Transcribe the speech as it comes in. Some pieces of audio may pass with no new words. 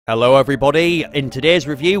Hello everybody, in today's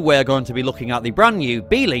review we're going to be looking at the brand new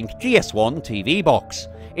Beelink GS1 TV Box.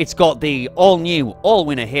 It's got the all-new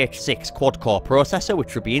Allwinner H6 quad-core processor,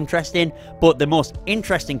 which should be interesting, but the most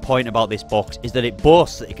interesting point about this box is that it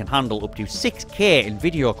boasts that it can handle up to 6K in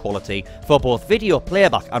video quality for both video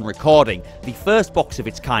playback and recording, the first box of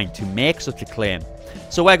its kind to make such a claim.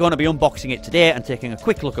 So we're going to be unboxing it today and taking a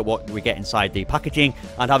quick look at what we get inside the packaging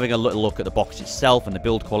and having a little look at the box itself and the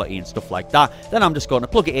build quality and stuff like that. Then I'm just going to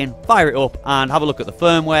plug it in, fire it up and have a look at the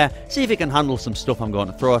firmware, see if it can handle some stuff I'm going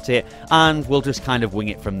to throw at it, and we'll just kind of wing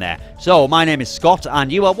it from there. So my name is Scott and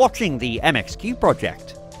you are watching the MXQ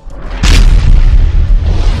Project.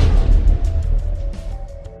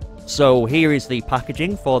 So here is the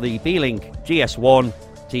packaging for the Beelink GS1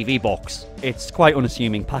 TV Box. It's quite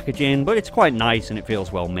unassuming packaging, but it's quite nice and it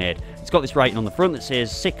feels well made. It's got this writing on the front that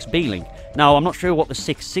says 6 Beelink. Now, I'm not sure what the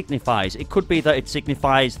 6 signifies. It could be that it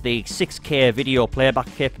signifies the 6K video playback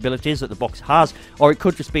capabilities that the box has, or it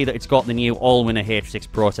could just be that it's got the new Allwinner H6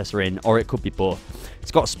 processor in, or it could be both.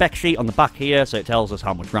 It's got a spec sheet on the back here, so it tells us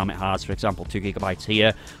how much RAM it has, for example 2GB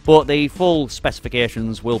here, but the full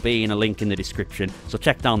specifications will be in a link in the description, so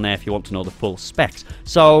check down there if you want to know the full specs.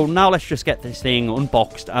 So now let's just get this thing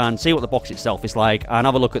unboxed and see what the box itself is like, and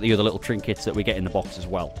have a look at the other little trinkets that we get in the box as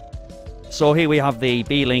well. So here we have the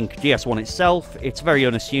Beelink GS1 itself. It's very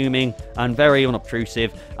unassuming and very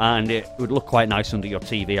unobtrusive, and it would look quite nice under your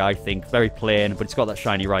TV, I think. Very plain, but it's got that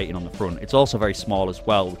shiny writing on the front. It's also very small as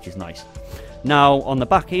well, which is nice. Now, on the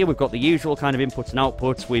back here, we've got the usual kind of inputs and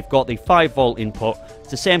outputs. We've got the 5V input.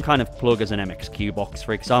 It's the same kind of plug as an MXQ box,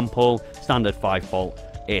 for example. Standard 5V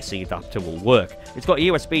AC adapter will work. It's got a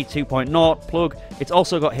USB 2.0 plug. It's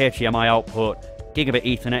also got HDMI output, Gigabit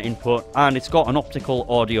Ethernet input, and it's got an optical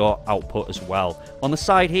audio output as well. On the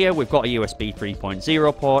side here, we've got a USB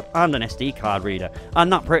 3.0 port and an SD card reader,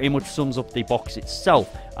 and that pretty much sums up the box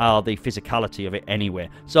itself, the physicality of it anyway.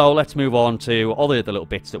 So let's move on to all the other little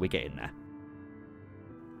bits that we get in there.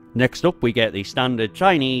 Next up, we get the standard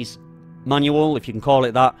Chinese manual, if you can call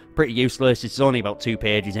it that. Pretty useless. It's only about 2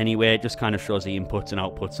 pages anyway. It just kind of shows the inputs and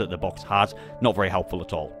outputs that the box has. Not very helpful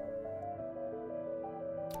at all.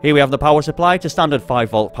 Here we have the power supply. It's a standard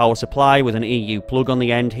 5V power supply with an EU plug on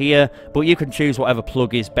the end here, but you can choose whatever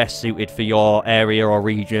plug is best suited for your area or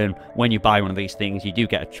region. When you buy one of these things, you do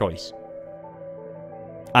get a choice.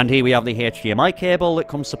 And here we have the HDMI cable that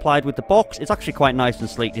comes supplied with the box. It's actually quite nice and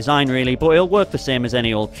sleek design really, but it'll work the same as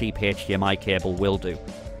any old cheap HDMI cable will do.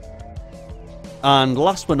 And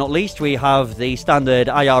last but not least, we have the standard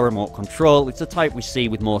IR remote control. It's the type we see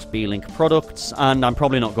with most Beelink products, and I'm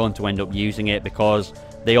probably not going to end up using it because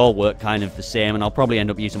they all work kind of the same, and I'll probably end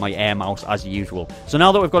up using my Air mouse as usual. So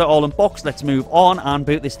now that we've got it all unboxed, let's move on and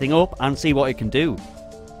boot this thing up and see what it can do.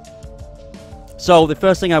 So the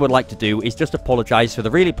first thing I would like to do is just apologise for the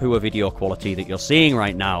really poor video quality that you're seeing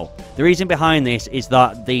right now. The reason behind this is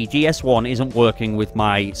that the GS1 isn't working with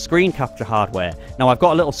my screen capture hardware. Now, I've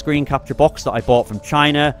got a little screen capture box that I bought from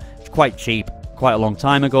China. It's quite cheap, quite a long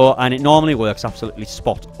time ago, and it normally works absolutely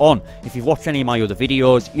spot on. If you've watched any of my other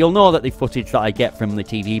videos, you'll know that the footage that I get from the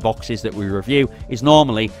TV boxes that we review is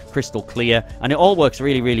normally crystal clear, and it all works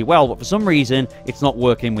really, really well, but for some reason, it's not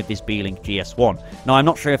working with this Beelink GS1. Now, I'm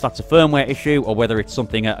not sure if that's a firmware issue, or whether it's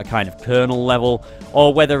something at a kind of kernel level,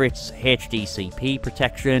 or whether it's HDCP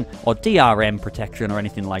protection, or DRM protection, or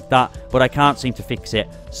anything like that, but I can't seem to fix it.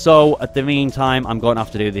 So, at the meantime, I'm going to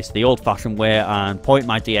have to do this the old-fashioned way and point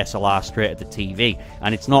my DSLR straight at the TV.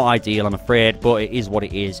 And it's not ideal, I'm afraid, but it is what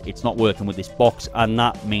it is. It's not working with this box, and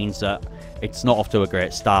that means that it's not off to a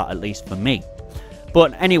great start, at least for me.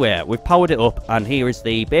 But anyway, we've powered it up, and here is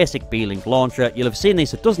the basic Beelink launcher. You'll have seen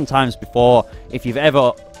this a dozen times before if you've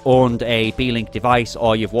ever owned a Beelink device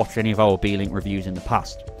or you've watched any of our Beelink reviews in the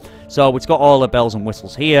past. So it's got all the bells and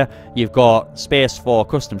whistles here. You've got space for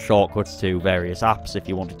custom shortcuts to various apps if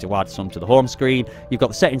you wanted to add some to the home screen. You've got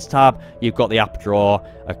the settings tab, you've got the app drawer,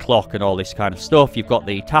 a clock and all this kind of stuff. You've got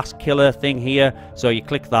the task killer thing here, so you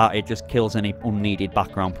click that, it just kills any unneeded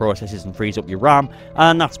background processes and frees up your RAM,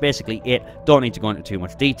 and that's basically it. Don't need to go into too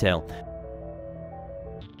much detail.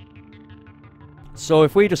 So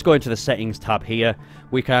if we just go into the settings tab here,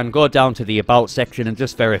 we can go down to the about section and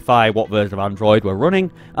just verify what version of Android we're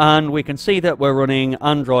running, and we can see that we're running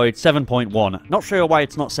Android 7.1. Not sure why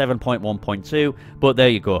it's not 7.1.2, but there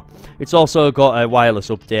you go. It's also got a wireless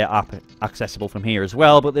update app accessible from here as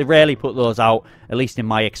well, but they rarely put those out, at least in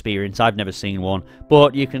my experience. I've never seen one,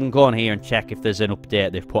 but you can go on here and check if there's an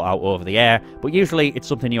update they've put out over the air, but usually it's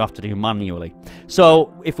something you have to do manually.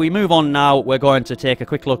 So if we move on now, we're going to take a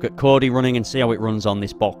quick look at Kodi running and see how it runs on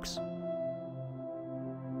this box.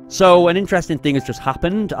 So an interesting thing has just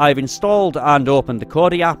happened. I've installed and opened the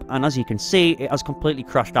Kodi app, and as you can see, it has completely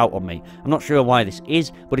crashed out on me. I'm not sure why this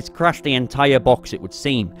is, but it's crashed the entire box, it would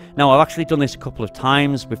seem. Now, I've actually done this a couple of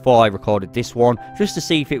times before I recorded this one, just to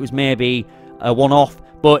see if it was maybe a one-off,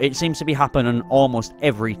 but it seems to be happening almost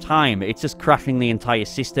every time. It's just crashing the entire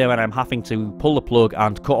system, and I'm having to pull the plug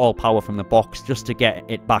and cut all power from the box just to get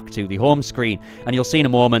it back to the home screen. And you'll see in a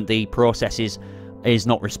moment the processes is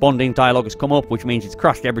not responding dialogue has come up, which means it's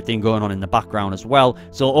crashed everything going on in the background as well.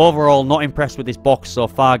 So overall, not impressed with this box so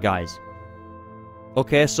far, guys.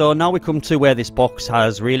 Okay, so now we come to where this box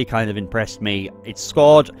has really kind of impressed me. It's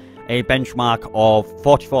scored a benchmark of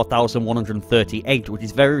 44,138, which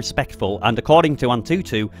is very respectful, and according to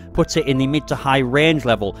Antutu, puts it in the mid to high range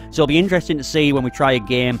level. So it'll be interesting to see when we try a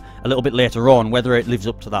game a little bit later on whether it lives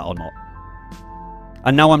up to that or not.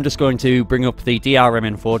 And now I'm just going to bring up the DRM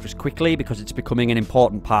info just quickly, because it's becoming an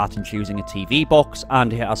important part in choosing a TV box,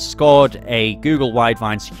 and it has scored a Google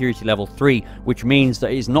Widevine Security Level 3, which means that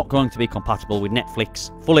it is not going to be compatible with Netflix,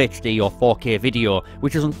 Full HD or 4K video,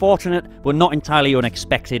 which is unfortunate, but not entirely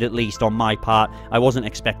unexpected, at least on my part. I wasn't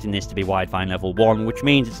expecting this to be Widevine Level 1, which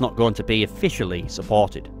means it's not going to be officially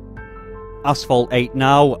supported. Asphalt 8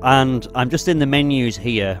 now, and I'm just in the menus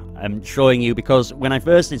here. I'm showing you because when I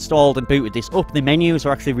first installed and booted this up, the menus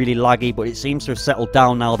are actually really laggy, but it seems to have settled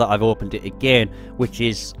down now that I've opened it again, which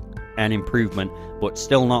is an improvement, but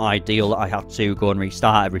still not ideal that I had to go and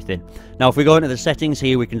restart everything. Now, if we go into the settings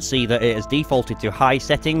here, we can see that it has defaulted to high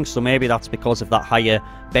settings, so maybe that's because of that higher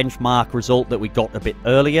benchmark result that we got a bit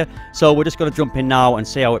earlier. So we're just going to jump in now and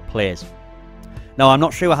see how it plays. Now, I'm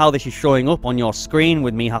not sure how this is showing up on your screen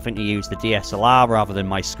with me having to use the DSLR rather than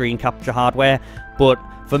my screen capture hardware, but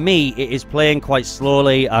for me it is playing quite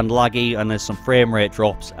slowly and laggy, and there's some frame rate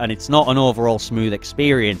drops, and it's not an overall smooth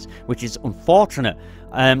experience, which is unfortunate.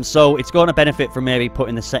 So it's going to benefit from maybe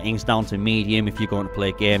putting the settings down to medium if you're going to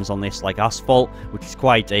play games on this like Asphalt, which is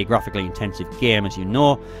quite a graphically intensive game, as you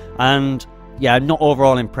know. And yeah, I'm not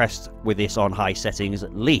overall impressed with this on high settings,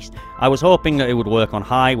 at least. I was hoping that it would work on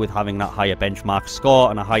high with having that higher benchmark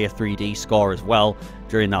score and a higher 3D score as well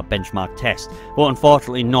during that benchmark test, but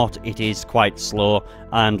unfortunately not. It is quite slow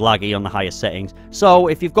and laggy on the higher settings. So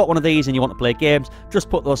if you've got one of these and you want to play games,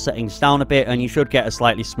 just put those settings down a bit and you should get a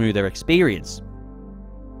slightly smoother experience.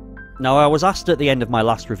 Now, I was asked at the end of my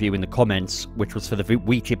last review in the comments, which was for the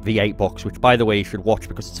WeChip V8 box, which, by the way, you should watch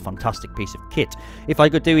because it's a fantastic piece of kit, if I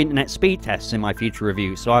could do internet speed tests in my future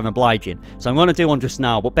review, so I'm obliging. So I'm going to do one just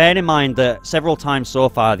now, but bearing in mind that several times so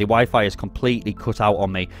far the Wi-Fi is completely cut out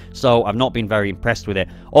on me, so I've not been very impressed with it.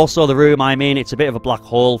 Also, the room I'm in, it's a bit of a black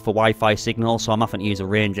hole for Wi-Fi signal, so I'm having to use a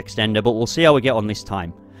range extender, but we'll see how we get on this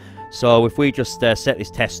time. So if we just set this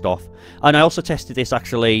test off, and I also tested this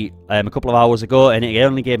actually a couple of hours ago, and it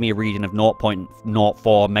only gave me a reading of 0.04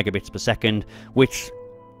 megabits per second, which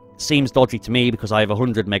seems dodgy to me because I have a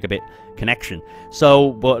 100 megabit connection.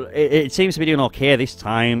 So, but it seems to be doing okay this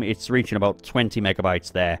time. It's reaching about 20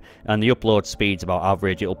 megabytes there, and the upload speed's about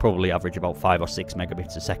average. It'll probably average about 5 or 6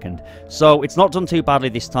 megabits a second. So it's not done too badly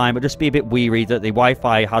this time, but just be a bit weary that the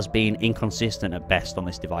Wi-Fi has been inconsistent at best on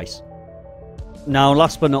this device. Now,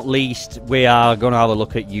 last but not least, we are going to have a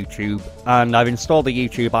look at YouTube, and I've installed the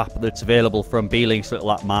YouTube app that's available from Beelink's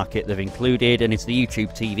little app market they've included, and it's the YouTube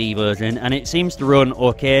TV version, and it seems to run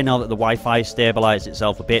okay now that the Wi-Fi stabilised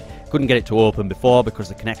itself a bit. Couldn't get it to open before because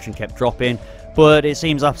the connection kept dropping, but it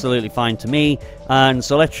seems absolutely fine to me. And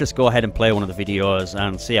so let's just go ahead and play one of the videos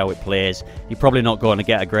and see how it plays. You're probably not going to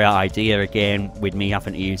get a great idea again with me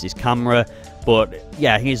having to use this camera, but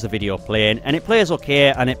yeah, here's the video playing, and it plays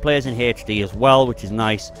okay, and it plays in HD as well, which is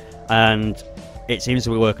nice, and it seems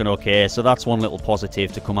to be working okay. So that's one little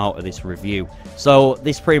positive to come out of this review. So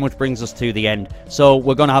this pretty much brings us to the end. So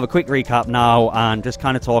we're going to have a quick recap now and just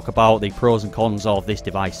kind of talk about the pros and cons of this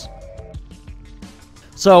device.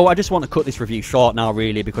 So I just want to cut this review short now,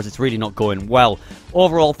 really, because it's really not going well.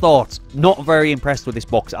 Overall thoughts, not very impressed with this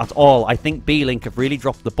box at all. I think Beelink have really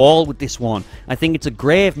dropped the ball with this one. I think it's a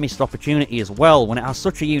grave missed opportunity as well, when it has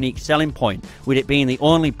such a unique selling point, with it being the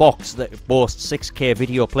only box that boasts 6K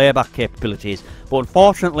video playback capabilities. But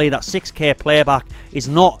unfortunately, that 6K playback is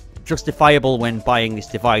not justifiable when buying this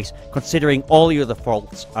device, considering all the other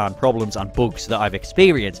faults and problems and bugs that I've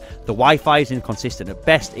experienced. The Wi-Fi is inconsistent at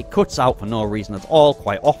best, it cuts out for no reason at all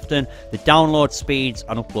quite often, the download speeds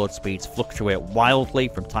and upload speeds fluctuate wildly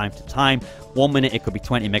from time to time. 1 minute it could be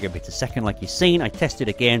 20 megabits a second like you've seen. I tested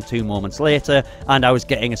again 2 moments later and I was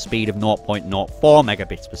getting a speed of 0.04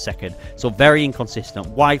 megabits per second, so very inconsistent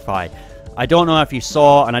Wi-Fi. I don't know if you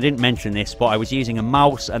saw, and I didn't mention this, but I was using a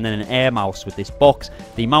mouse and then an air mouse with this box.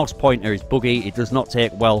 The mouse pointer is buggy, it does not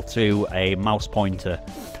take well to a mouse pointer.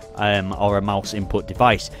 or a mouse input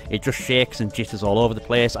device. It just shakes and jitters all over the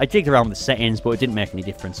place. I jigged around with the settings, but it didn't make any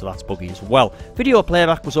difference, so that's buggy as well. Video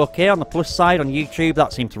playback was okay on the plus side on YouTube.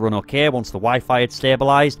 That seemed to run okay once the Wi-Fi had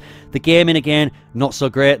stabilised. The gaming, again, not so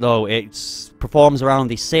great though. It performs around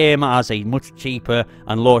the same as a much cheaper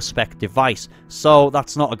and lower spec device, so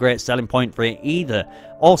that's not a great selling point for it either.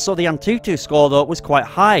 Also, the Antutu score though was quite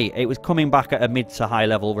high. It was coming back at a mid to high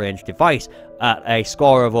level range device at a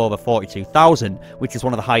score of over 42,000, which is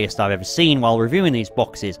one of the highest I've ever seen while reviewing these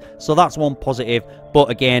boxes, so that's one positive,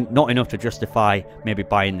 but again, not enough to justify maybe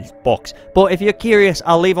buying this box. But if you're curious,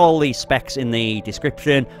 I'll leave all these specs in the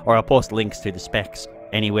description, or I'll post links to the specs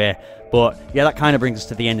anyway. But yeah, that kind of brings us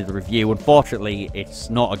to the end of the review. Unfortunately, it's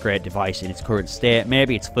not a great device in its current state.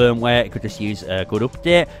 Maybe it's firmware, it could just use a good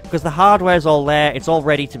update, because the hardware's all there, it's all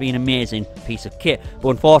ready to be an amazing piece of kit, but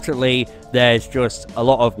unfortunately there's just a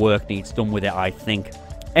lot of work needs done with it, I think.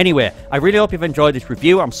 Anyway, I really hope you've enjoyed this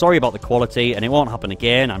review. I'm sorry about the quality, and it won't happen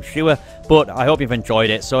again, I'm sure, but I hope you've enjoyed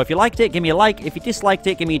it. So if you liked it, give me a like. If you disliked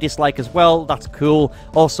it, give me a dislike as well. That's cool.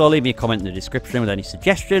 Also, leave me a comment in the description with any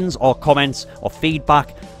suggestions or comments or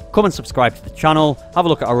feedback. Come and subscribe to the channel, have a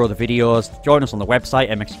look at our other videos, join us on the website,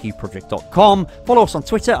 mxqproject.com, follow us on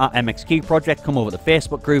Twitter at mxqproject, come over to the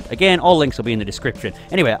Facebook group. Again, all links will be in the description.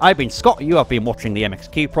 Anyway, I've been Scott, you have been watching the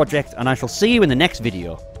MXQ Project, and I shall see you in the next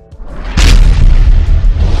video.